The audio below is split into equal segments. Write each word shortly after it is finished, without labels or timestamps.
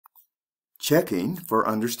Checking for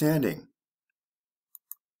understanding.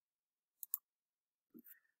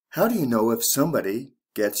 How do you know if somebody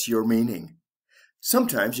gets your meaning?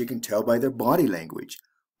 Sometimes you can tell by their body language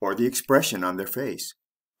or the expression on their face.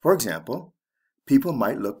 For example, people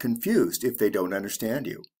might look confused if they don't understand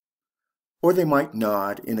you, or they might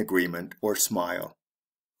nod in agreement or smile.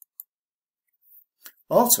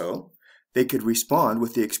 Also, they could respond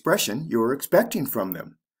with the expression you're expecting from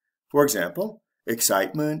them. For example,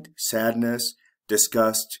 excitement, sadness,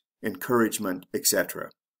 disgust, encouragement, etc.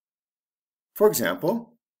 For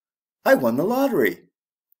example, I won the lottery.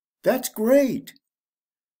 That's great.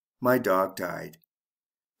 My dog died.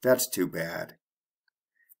 That's too bad.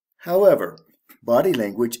 However, body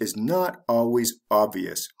language is not always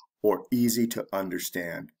obvious or easy to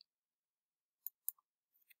understand.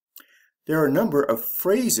 There are a number of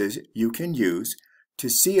phrases you can use to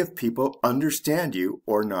see if people understand you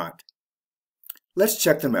or not. Let's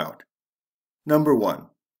check them out. Number 1,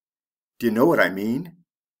 do you know what I mean?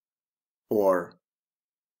 Or,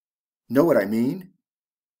 know what I mean?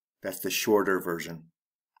 That's the shorter version.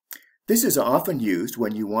 This is often used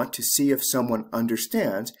when you want to see if someone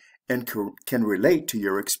understands and can relate to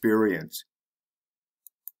your experience.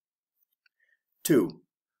 2,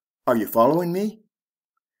 are you following me?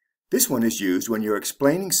 This one is used when you're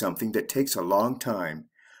explaining something that takes a long time.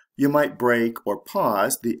 You might break or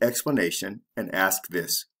pause the explanation and ask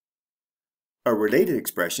this. A related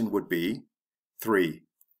expression would be 3,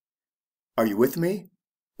 are you with me?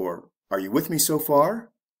 Or, are you with me so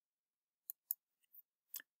far?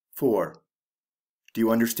 4, do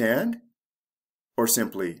you understand? Or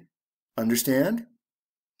simply, understand?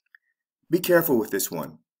 Be careful with this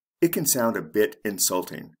one. It can sound a bit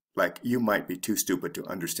insulting, like you might be too stupid to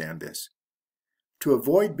understand this. To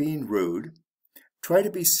avoid being rude, try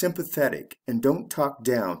to be sympathetic and don't talk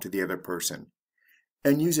down to the other person.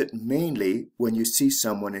 And use it mainly when you see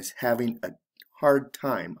someone is having a hard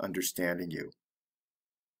time understanding you.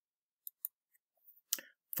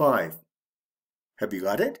 5, have you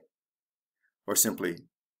got it? Or simply,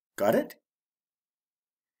 got it?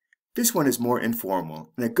 This one is more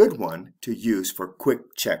informal and a good one to use for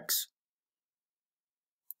quick checks.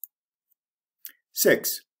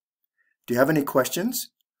 6, do you have any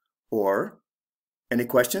questions? Or, any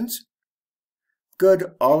questions?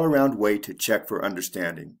 Good all-around way to check for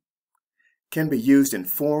understanding. Can be used in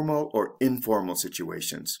formal or informal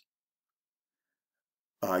situations.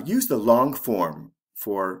 Use the long form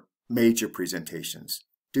for major presentations.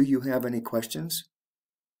 Do you have any questions?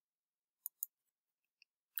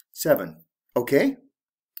 7, okay?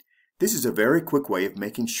 This is a very quick way of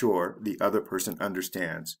making sure the other person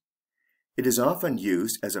understands. It is often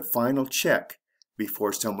used as a final check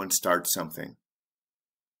before someone starts something.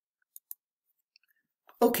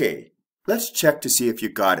 Okay, let's check to see if you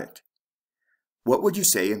got it. What would you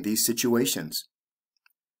say in these situations?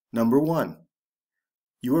 Number 1,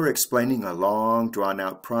 you are explaining a long,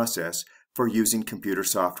 drawn-out process for using computer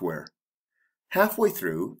software. Halfway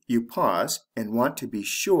through, you pause and want to be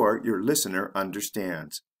sure your listener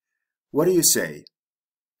understands. What do you say?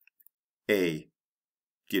 A,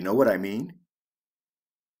 do you know what I mean?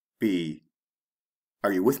 B,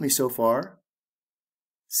 are you with me so far?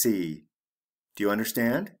 C, do you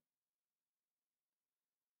understand?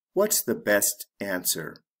 What's the best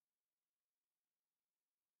answer?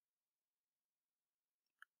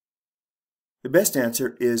 The best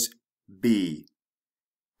answer is B.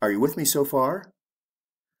 Are you with me so far?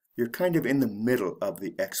 You're kind of in the middle of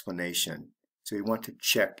the explanation, so you want to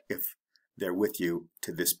check if they're with you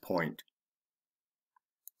to this point.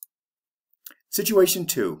 Situation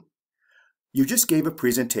 2. You just gave a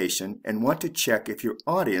presentation and want to check if your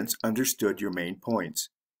audience understood your main points.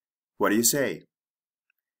 What do you say?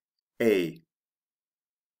 A,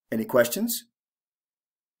 any questions?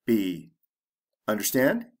 B,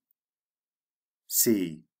 understand?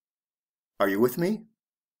 C, are you with me?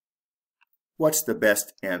 What's the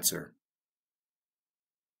best answer?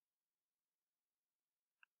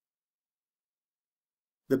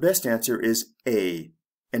 The best answer is A,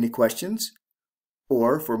 any questions?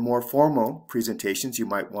 Or for more formal presentations, you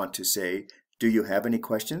might want to say, do you have any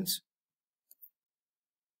questions?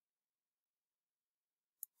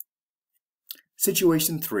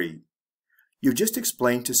 Situation 3. You just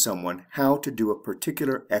explained to someone how to do a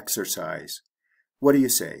particular exercise. What do you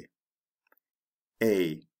say?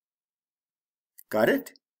 A, got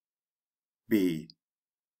it? B,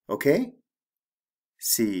 okay?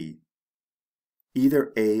 C,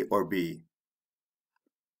 either A or B.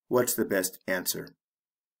 What's the best answer?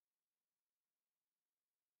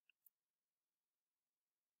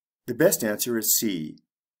 The best answer is C,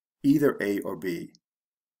 either A or B.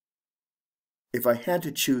 If I had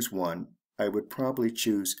to choose one, I would probably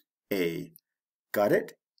choose A. Got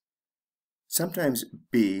it? Sometimes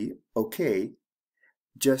B, okay,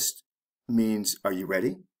 just means, are you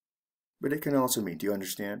ready? But it can also mean, do you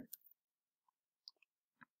understand?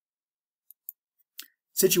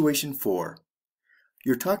 Situation 4.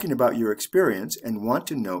 You're talking about your experience and want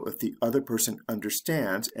to know if the other person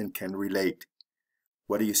understands and can relate.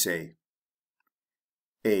 What do you say?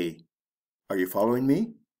 A. Are you following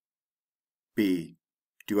me? B.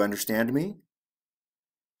 Do you understand me?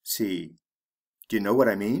 C. Do you know what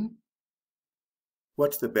I mean?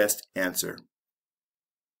 What's the best answer?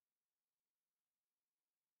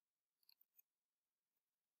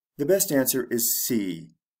 The best answer is C.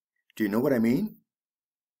 Do you know what I mean?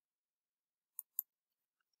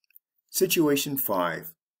 Situation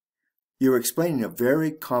 5. You're explaining a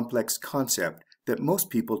very complex concept that most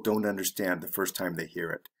people don't understand the first time they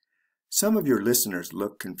hear it. Some of your listeners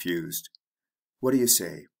look confused. What do you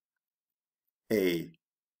say? A.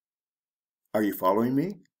 Are you following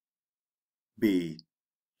me? B.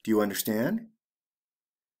 Do you understand?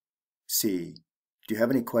 C. Do you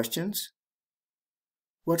have any questions?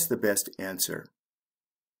 What's the best answer?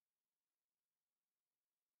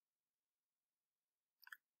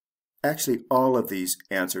 Actually, all of these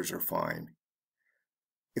answers are fine.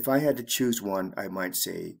 If I had to choose one, I might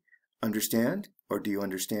say, understand or do you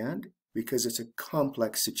understand? Because it's a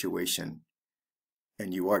complex situation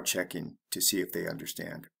and you are checking to see if they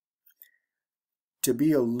understand. To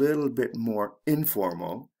be a little bit more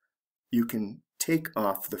informal, you can take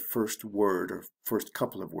off the first word or first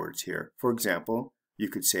couple of words here. For example, you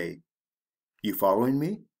could say, you following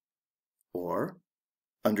me? Or,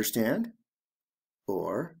 understand?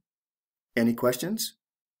 Or, any questions?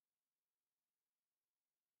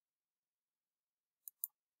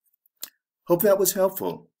 Hope that was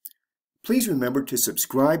helpful. Please remember to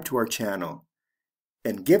subscribe to our channel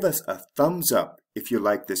and give us a thumbs up if you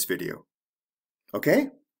like this video. Okay?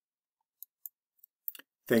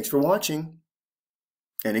 Thanks for watching.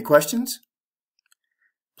 Any questions?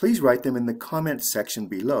 Please write them in the comments section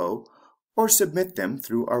below or submit them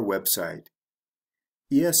through our website,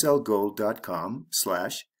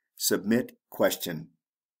 ESLgold.com/submit-question.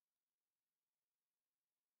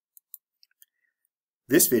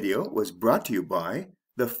 This video was brought to you by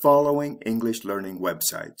the following English learning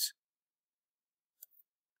websites: